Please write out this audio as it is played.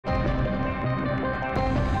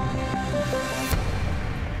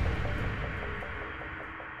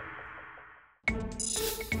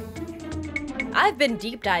I've been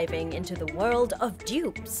deep diving into the world of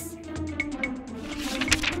dupes.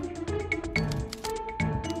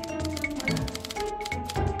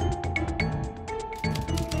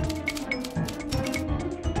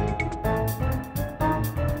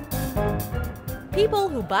 People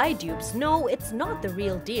who buy dupes know it's not the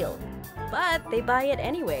real deal, but they buy it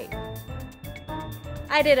anyway.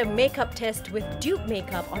 I did a makeup test with dupe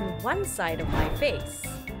makeup on one side of my face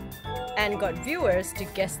and got viewers to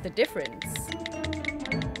guess the difference.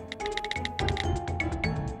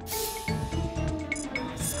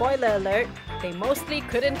 Spoiler alert, they mostly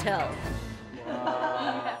couldn't tell.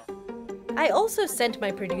 I also sent my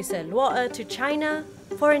producer Luo to China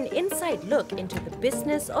for an inside look into the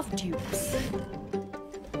business of dupes.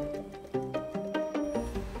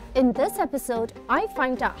 In this episode, I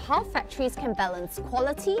find out how factories can balance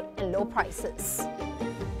quality and low prices.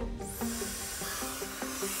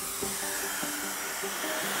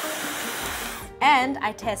 And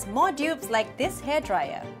I test more dupes like this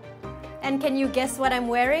hairdryer. And can you guess what I'm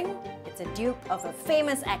wearing? It's a dupe of a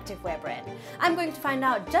famous activewear brand. I'm going to find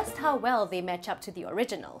out just how well they match up to the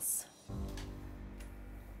originals.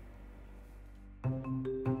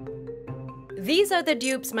 These are the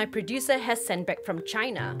dupes my producer has sent back from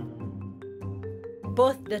China.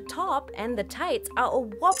 Both the top and the tights are a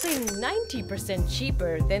whopping 90%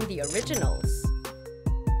 cheaper than the originals.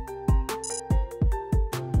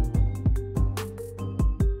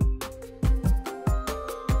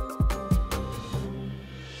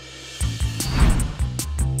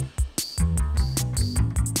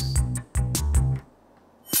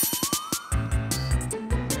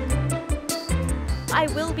 I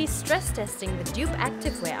will be stress testing the dupe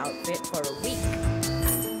activewear outfit for a week.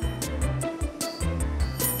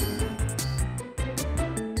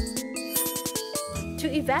 To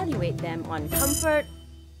evaluate them on comfort,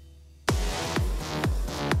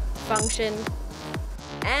 function,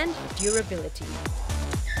 and durability.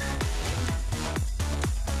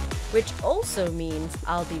 Which also means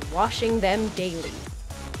I'll be washing them daily.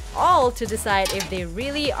 All to decide if they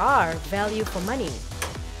really are value for money.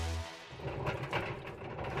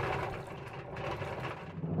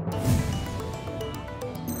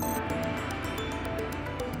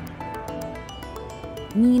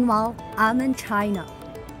 Meanwhile, I'm in China.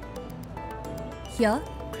 Here,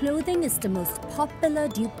 clothing is the most popular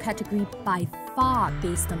dupe category by far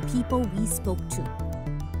based on people we spoke to.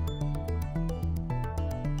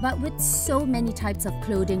 But with so many types of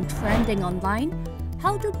clothing trending online,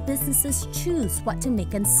 how do businesses choose what to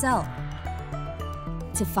make and sell?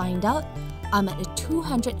 To find out, I'm at a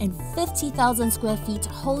 250,000 square feet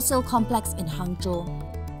wholesale complex in Hangzhou.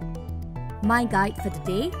 My guide for the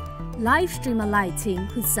day, live streamer Lai Ting,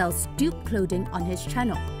 who sells dupe clothing on his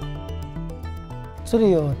channel. 这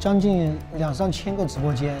里有将近2、3千个直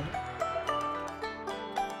播间。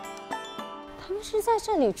他们是在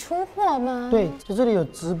这里出货吗？对，就这里有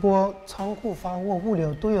直播、仓库发货、物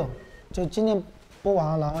流都有。就今天播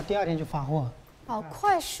完，然后第2天就发货。好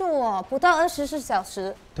快速哦，不到24小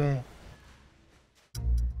时。对。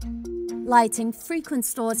Lai Ting frequents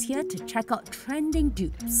stores here to check out trending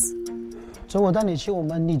dupes. 所以我带你去我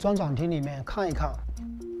们女装展厅里面看一看，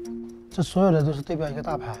这所有的都是对标一个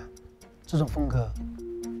大牌，这种风格。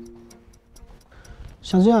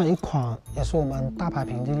像这样一款也是我们大牌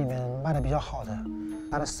平底里面卖的比较好的，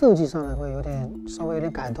它的设计上呢会稍微有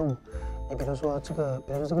点改动。你比如说这个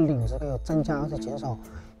领子会有增加或者减少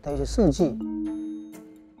的一些设计。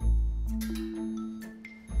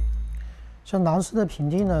像男士的平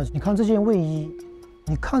底呢，你看这件卫衣，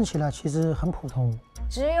你看起来其实很普通。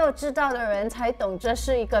 只有知道的人才懂这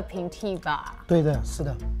是一个平替吧？对的，是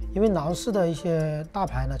的，因为男士的一些大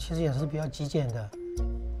牌呢，其实也是比较极简的。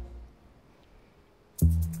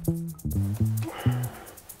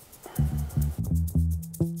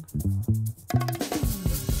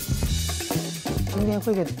今天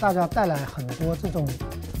会给大家带来很多这种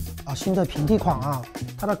新的平替款啊，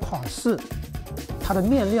它的款式、它的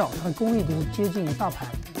面料、它的工艺都是接近于大牌。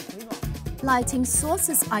 Lai Ting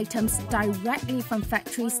sources items directly from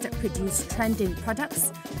factories that produce trending products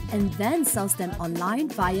and then sells them online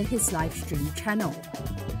via his live stream channel.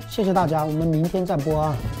 谢谢大家，我们明天再播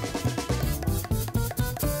啊。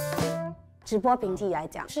直播平替来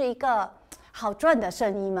讲，是一个好赚的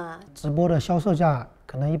生意吗？直播的销售价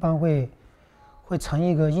可能一般会乘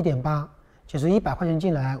一个1.8，就是100块钱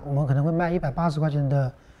进来，我们可能会卖180块钱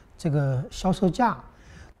的这个销售价。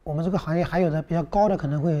 我们这个行业还有的比较高的可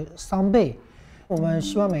能会3倍，我们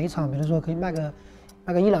希望每一场，比如说可以卖个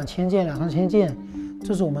1、2千件、2、3千件，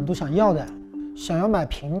这是我们都想要的。想要买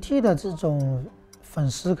平替的这种粉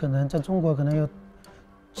丝，可能在中国可能有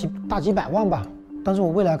大几百万吧。但是我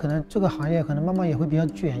未来可能这个行业可能慢慢也会比较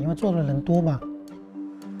卷，因为做的人多嘛。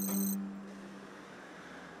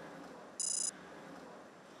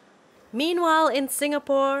Meanwhile, in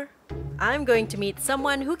Singapore, I'm going to meet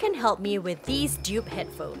someone who can help me with these Dupe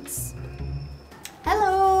headphones.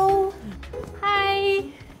 Hello!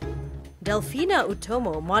 Hi! Delfina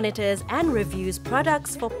Utomo monitors and reviews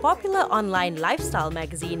products for popular online lifestyle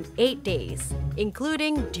magazine 8 Days,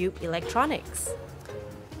 including Dupe Electronics.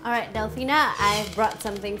 Alright, Delfina, I've brought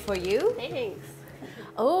something for you. Thanks.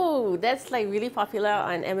 Oh, that's like really popular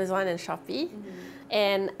on Amazon and Shopee.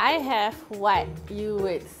 And I have what you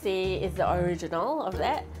would say is the original of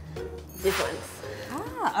that. These ones.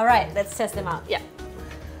 Ah, alright, let's test them out. Yeah.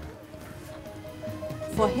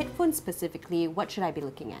 For headphones specifically, what should I be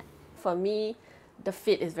looking at? For me, the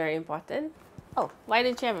fit is very important. Oh, why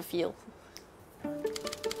didn't you have a feel?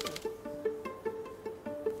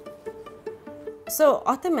 So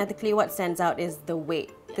automatically what stands out is the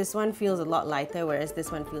weight. This one feels a lot lighter, whereas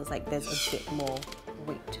this one feels like there's a bit more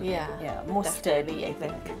weight to it. Yeah, more sturdy, I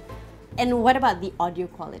think. And what about the audio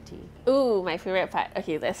quality? Ooh, my favorite part.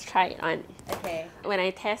 Okay, let's try it on. Okay. When I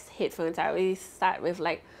test headphones, I always start with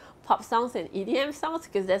like pop songs and EDM songs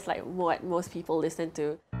because that's like what most people listen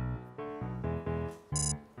to.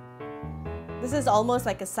 This is almost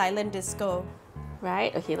like a silent disco.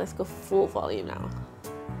 Right? Okay, let's go full volume now.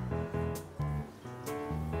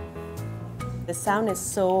 The sound is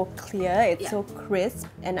so clear, it's so crisp,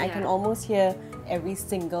 and I can almost hear every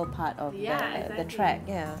single part of the track.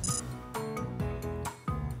 Yeah.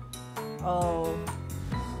 Oh,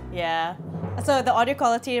 yeah. So the audio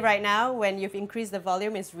quality right now, when you've increased the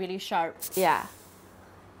volume, is really sharp. Yeah.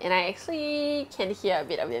 And I actually can hear a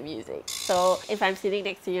bit of your music. So if I'm sitting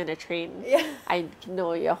next to you on the train, I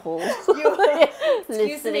know your whole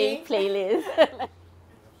listening playlist.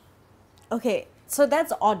 Okay, so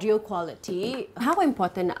that's audio quality. How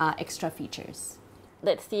important are extra features?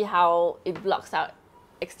 Let's see how it blocks out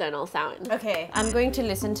external sound. Okay, I'm going to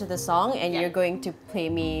listen to the song and you're going to play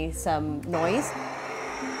me some noise.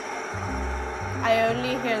 I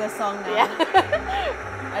only hear the song now.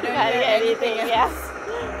 I don't hear anything else.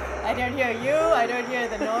 I don't hear you, I don't hear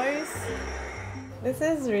the noise. This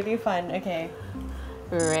is really fun. Okay.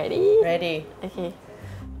 Ready? Ready. Okay.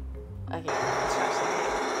 Okay.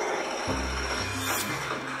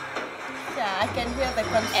 Yeah, I can hear the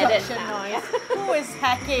construction noise. Who is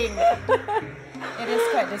hacking? It is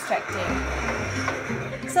quite distracting.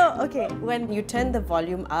 So, okay, when you turn the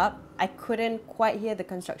volume up, I couldn't quite hear the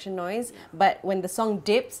construction noise, but when the song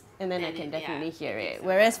dips, and then I can definitely hear it.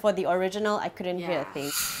 Whereas for the original, I couldn't hear a thing.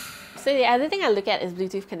 So the other thing I look at is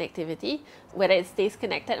Bluetooth connectivity, whether it stays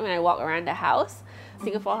connected when I walk around the house.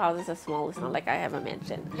 Singapore houses are small, it's not like I have a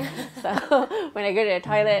mansion. So when I go to the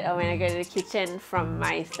toilet or when I go to the kitchen from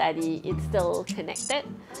my study, it's still connected.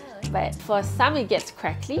 But for some it gets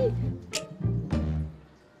crackly.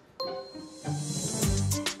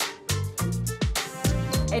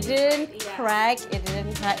 It didn't crack, it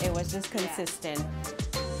didn't cut, it was just consistent.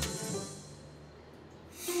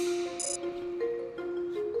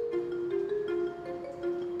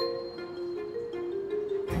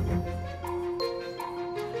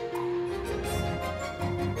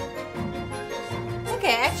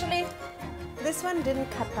 Okay, actually, this one didn't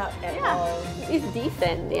cut out at all. It's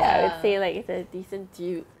decent, I would say like it's a decent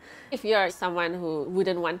dupe. If you're someone who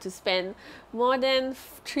wouldn't want to spend more than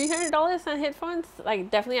 $300 on headphones, like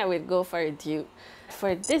definitely I would go for a dupe.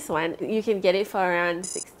 For this one, you can get it for around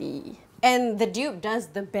 $60. And the Dupe does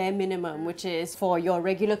the bare minimum, which is for your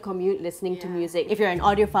regular commute listening to music. If you're an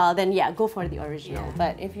audiophile, then yeah, go for the original.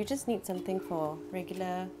 But if you just need something for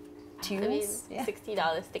regular tunes, I mean,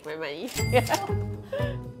 $60, take my money.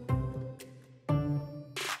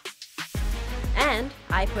 And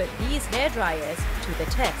I put these hairdryers to the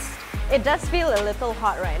test. it does feel a little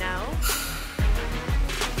hot right now.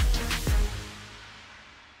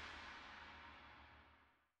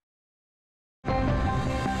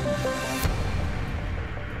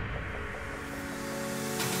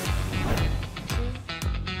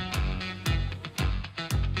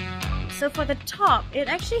 So for the top, it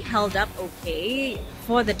actually held up okay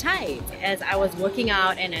for the time. As I was working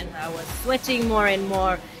out and as I was sweating more and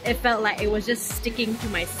more, it felt like it was just sticking to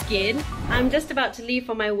my skin. I'm just about to leave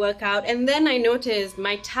for my workout and then I noticed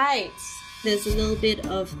my tights. There's a little bit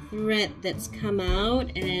of thread that's come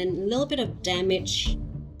out and a little bit of damage.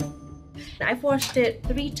 I've washed it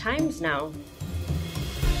 3 times now.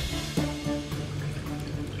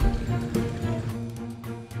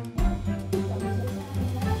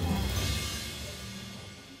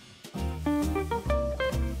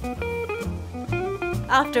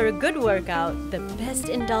 After a good workout, the best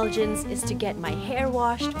indulgence is to get my hair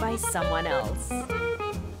washed by someone else.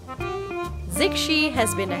 Zixi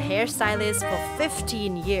has been a hairstylist for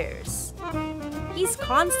 15 years. He's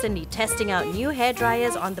constantly testing out new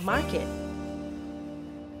hairdryers on the market.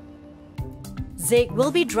 Zig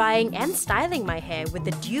will be drying and styling my hair with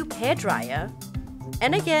the Dupe hairdryer,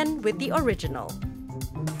 and again with the original.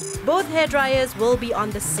 Both hairdryers will be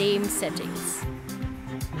on the same settings.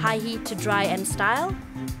 High heat to dry and style,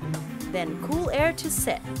 then cool air to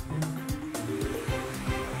set.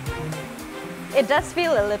 It does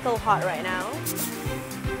feel a little hot right now.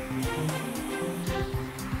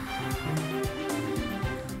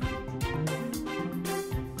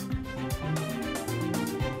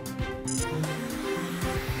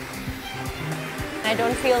 I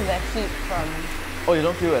don't feel the heat from Oh, you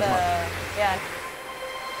don't feel as much? Yeah.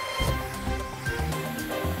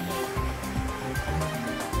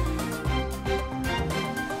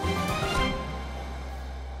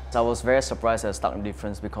 I was very surprised at the stark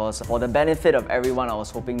difference because for the benefit of everyone, I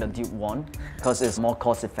was hoping the Dupe won because it's more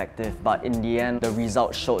cost effective. But in the end, the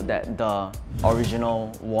results showed that the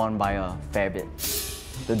original won by a fair bit.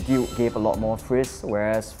 The Dupe gave a lot more frizz,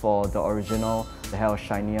 whereas for the original, the hair was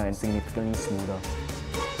shinier and significantly smoother.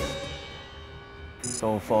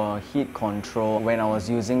 So for heat control, when I was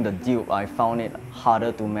using the Dupe, I found it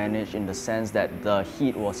harder to manage in the sense that the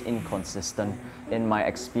heat was inconsistent. In my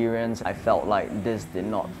experience, I felt like this did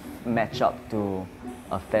not match up to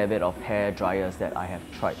a fair bit of hair dryers that I have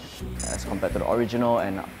tried as compared to the original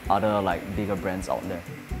and other bigger brands out there.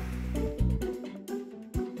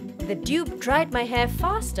 The Dupe dried my hair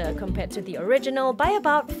faster compared to the original by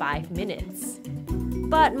about 5 minutes.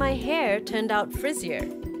 But my hair turned out frizzier.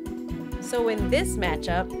 So in this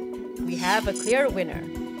matchup, we have a clear winner.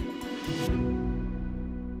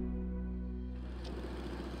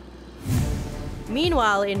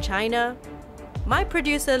 Meanwhile, in China, my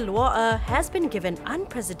producer Luo has been given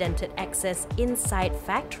unprecedented access inside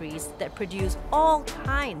factories that produce all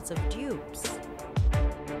kinds of dupes.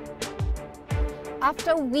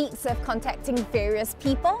 After weeks of contacting various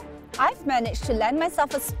people, I've managed to land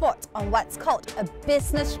myself a spot on what's called a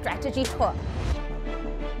business strategy tour.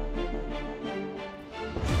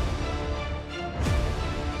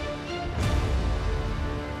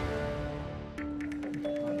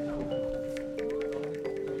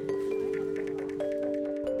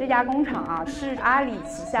这家工厂啊，是阿里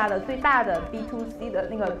旗下的最大的 B2C 的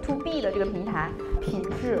那个 To B 的这个平台，品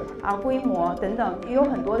质啊、规模等等，也有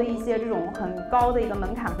很多的一些这种很高的一个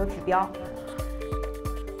门槛和指标。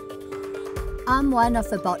I'm one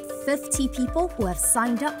of about 50 people who have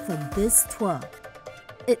signed up for this tour.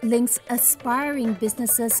 It links aspiring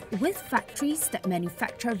businesses with factories that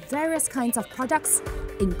manufacture various kinds of products,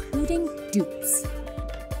 including dupes.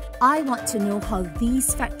 I want to know how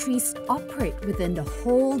these factories operate within the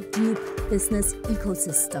whole dupe business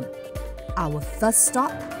ecosystem. Our first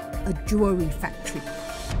stop, a jewelry factory.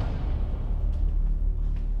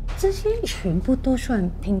 这些全部都算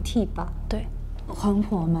平替吧？对，很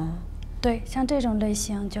火吗？对，像这种类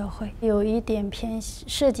型就会有一点偏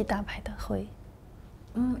设计大牌的会。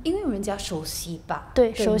因为人家熟悉吧？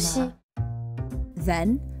对，熟悉。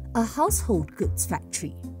Then, a household goods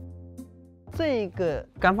factory. 这个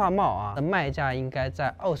干发帽啊，的卖价应该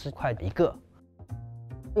在20块一个。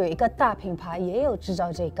有一个大品牌也有制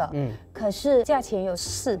造这个，可是价钱有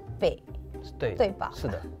4倍，对吧？是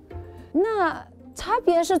的。那差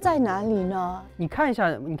别是在哪里呢？你看一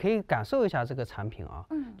下，你可以感受一下这个产品啊，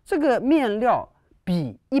这个面料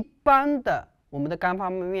比一般的我们的干发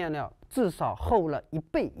面料至少厚了1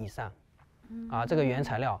倍以上。啊，这个原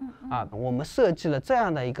材料啊，我们设计了这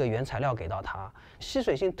样的一个原材料给到它，吸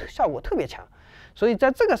水性效果特别强，所以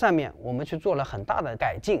在这个上面我们去做了很大的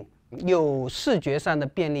改进，有视觉上的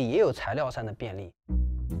便利，也有材料上的便利。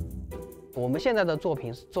我们现在的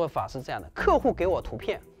做法是这样的，客户给我图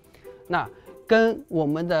片，那跟我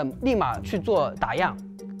们的立马去做打样，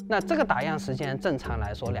那这个打样时间正常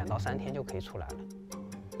来说2到3天就可以出来了。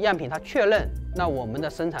样品它确认，那我们的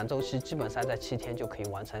生产周期基本上在7天就可以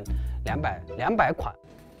完成200款。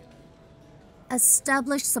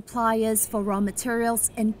Established suppliers for raw materials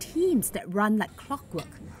and teams that run like clockwork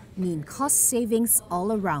mean cost savings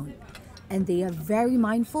all around, and they are very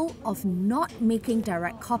mindful of not making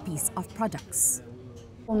direct copies of products.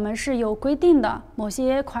 我们是有规定的，某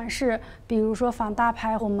些款式，比如说仿大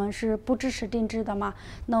牌，我们是不支持定制的嘛，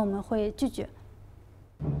那我们会拒绝。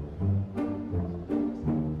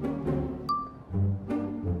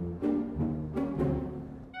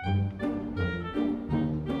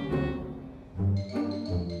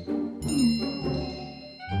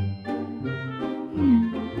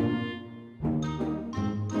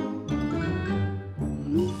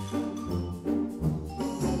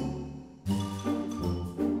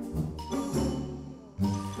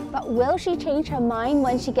will she change her mind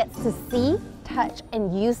when she gets to see, touch,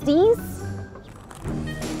 and use these?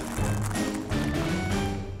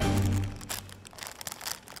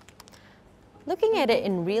 Looking at it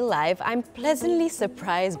in real life, I'm pleasantly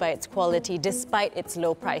surprised by its quality despite its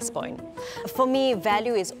low price point. For me,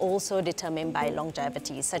 value is also determined by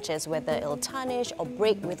longevity, such as whether it'll tarnish or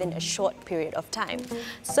break within a short period of time.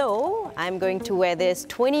 So, I'm going to wear this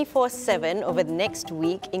 24/7 over the next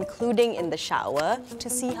week, including in the shower, to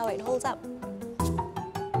see how it holds up.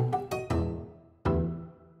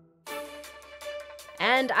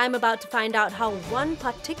 And I'm about to find out how one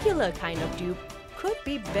particular kind of dupe could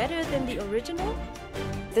be better than the original.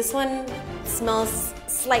 This one smells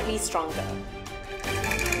slightly stronger.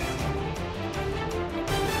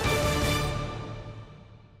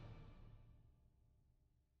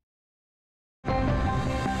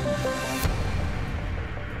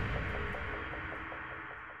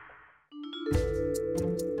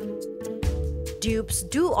 Dupes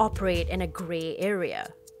do operate in a grey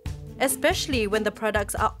area, especially when the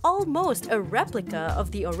products are almost a replica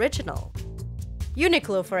of the original.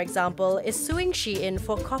 Uniqlo, for example, is suing Shein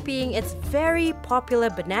for copying its very popular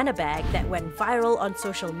banana bag that went viral on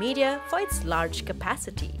social media for its large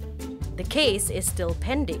capacity. The case is still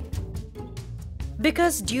pending.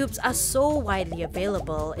 Because dupes are so widely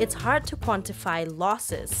available, it's hard to quantify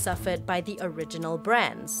losses suffered by the original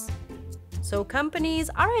brands. So companies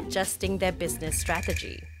are adjusting their business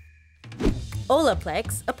strategy.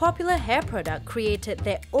 Olaplex, a popular hair product, created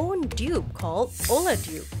their own dupe called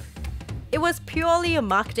Oladupe. It was purely a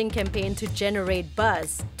marketing campaign to generate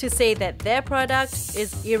buzz, to say that their product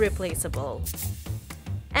is irreplaceable.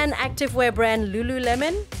 And activewear brand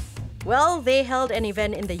Lululemon? Well, they held an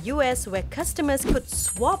event in the US where customers could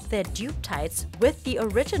swap their dupe tights with the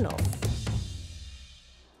original.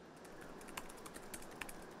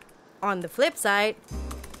 On the flip side,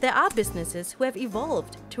 there are businesses who have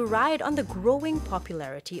evolved to ride on the growing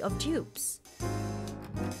popularity of dupes.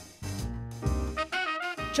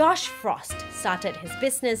 Josh Frost started his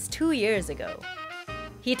business 2 years ago.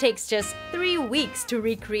 He takes just 3 weeks to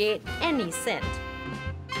recreate any scent.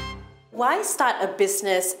 Why start a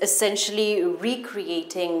business essentially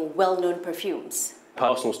recreating well-known perfumes?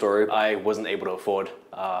 Personal story, I wasn't able to afford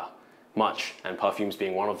much, and perfumes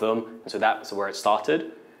being one of them, and so that's where it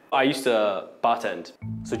started. I used to bartend.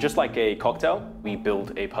 So just like a cocktail, we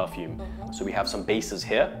build a perfume. So we have some bases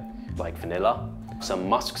here, like vanilla, some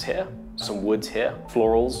musks here, some woods here,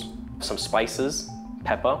 florals, some spices,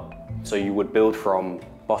 pepper. So you would build from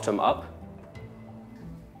bottom up.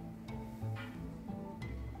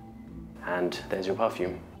 And there's your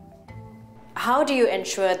perfume. How do you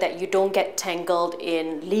ensure that you don't get tangled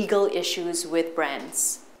in legal issues with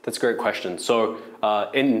brands? That's a great question. So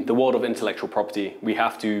in the world of intellectual property, we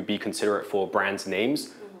have to be considerate for brands'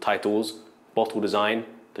 names, titles, bottle design,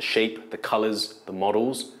 the shape, the colors, the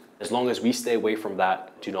models. As long as we stay away from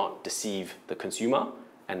that, do not deceive the consumer,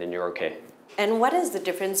 and then you're okay. And what is the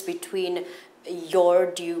difference between your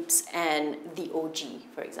dupes and the OG,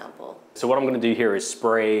 for example? So what I'm going to do here is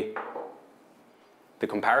spray the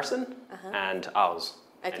comparison and ours.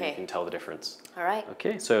 Okay. And you can tell the difference. All right.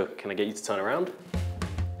 Okay, so can I get you to turn around?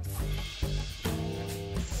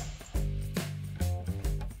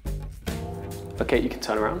 Okay, you can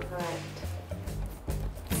turn around. All right.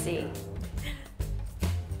 Let's see.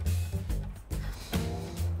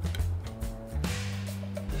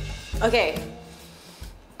 Okay,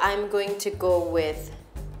 I'm going to go with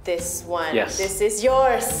this one. Yes. This is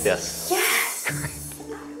yours. Yes. Yes!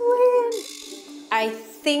 Win! I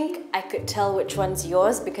think I could tell which one's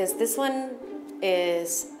yours because this one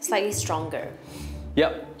is slightly stronger.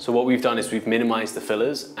 Yep, so what we've done is we've minimized the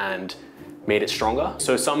fillers and made it stronger.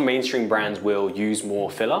 So some mainstream brands will use more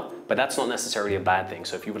filler, but that's not necessarily a bad thing.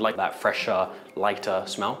 So if you would like that fresher, lighter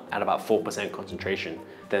smell at about 4% concentration,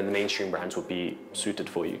 then the mainstream brands would be suited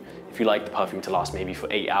for you. If you like the perfume to last maybe for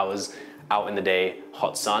 8 hours out in the day,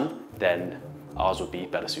 hot sun, then ours would be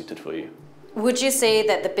better suited for you. Would you say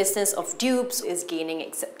that the business of dupes is gaining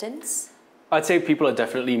acceptance? I'd say people are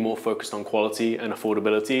definitely more focused on quality and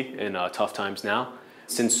affordability in tough times now.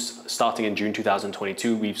 Since starting in June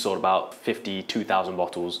 2022, we've sold about 52,000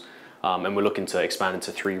 bottles, and we're looking to expand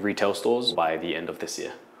into 3 retail stores by the end of this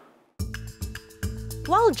year.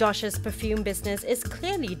 While Josh's perfume business is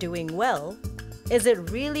clearly doing well, is it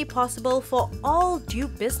really possible for all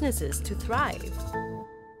dupe businesses to thrive?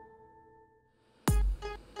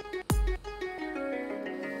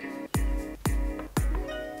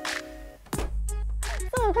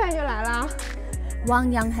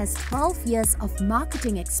 Wang Yang has 12 years of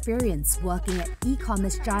marketing experience working at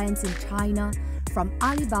e-commerce giants in China, from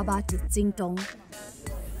Alibaba to Jingdong.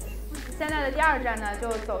 现在的第2站呢，就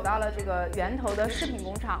走到了这个源头的饰品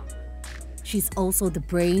工厂。She's also the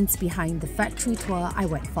brains behind the factory tour I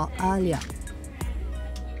went for earlier.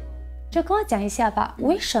 就跟我讲一下吧，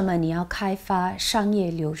为什么你要开发商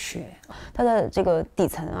业留学？它的这个底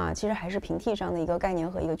层啊，其实还是平替上的一个概念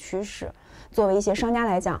和一个趋势。作为一些商家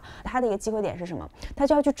来讲，它的一个机会点是什么？他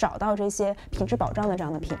就要去找到这些品质保障的这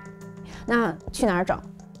样的品。那去哪儿找？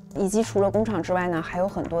以及除了工厂之外呢，还有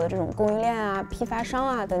很多的这种供应链啊、批发商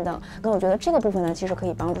啊等等。那我觉得这个部分呢，其实可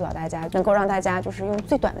以帮助到大家，能够让大家就是用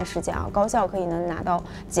最短的时间啊，高效可以能拿到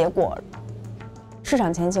结果。市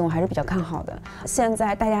场前景我还是比较看好的。现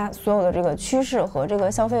在大家所有的这个趋势和这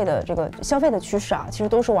个消费的趋势啊，其实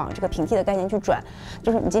都是往这个平替的概念去转。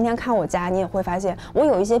就是你今天看我家，你也会发现我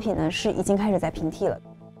有一些品呢是已经开始在平替了。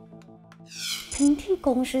平替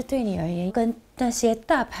公司对你而言，跟那些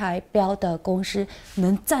大牌标的公司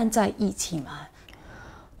能站在一起吗？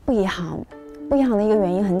不一样。不一样的一个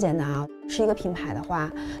原因很简单啊，是一个品牌的话，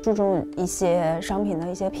注重一些商品的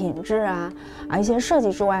一些品质啊一些设计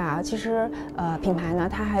之外啊，其实品牌呢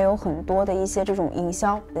它还有很多的一些这种营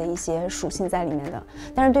销的一些属性在里面的。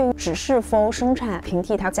但是对于只是否生产平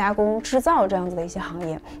替、它加工制造这样子的一些行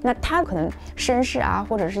业，那它可能声势啊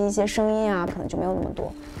或者是一些声音啊，可能就没有那么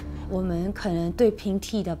多。我们可能对平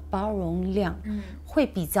替的包容量会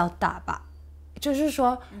比较大吧，就是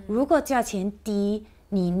说如果价钱低。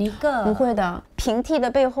你那个不会的，平替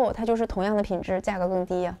的背后它就是同样的品质，价格更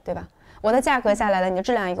低呀，对吧？我的价格下来了，你的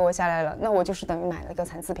质量也给我下来了，那我就是等于买了一个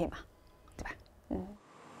残次品嘛，对吧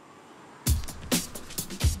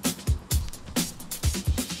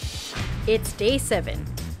？It's day 7,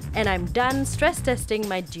 and I'm done stress testing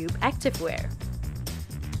my Dupe activewear.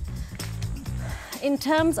 In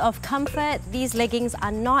terms of comfort, these leggings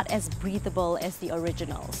are not as breathable as the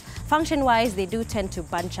originals. Function-wise, they do tend to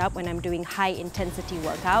bunch up when I'm doing high-intensity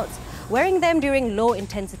workouts. Wearing them during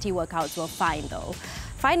low-intensity workouts will fine though.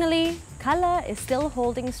 Finally, color is still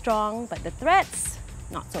holding strong, but the threads,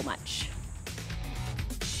 not so much.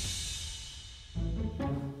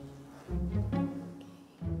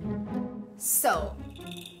 So,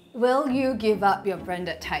 will you give up your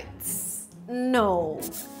branded tights? No.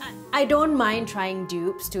 I don't mind trying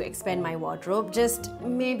dupes to expand my wardrobe, just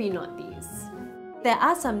maybe not these. There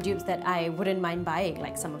are some dupes that I wouldn't mind buying,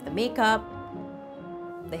 like some of the makeup.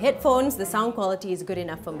 The headphones, the sound quality is good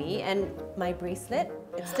enough for me, and my bracelet,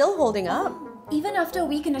 it's still holding up. Even after a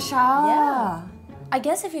week in the shower? Yeah. I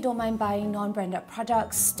guess if you don't mind buying non-branded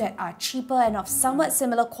products that are cheaper and of somewhat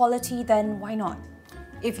similar quality, then why not?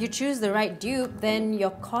 If you choose the right dupe, then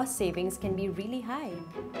your cost savings can be really high.